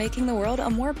contribute to making the world a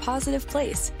more positive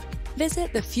place.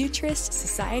 Visit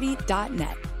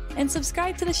thefuturistsociety.net and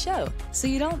subscribe to the show so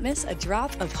you don't miss a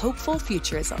drop of hopeful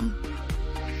futurism.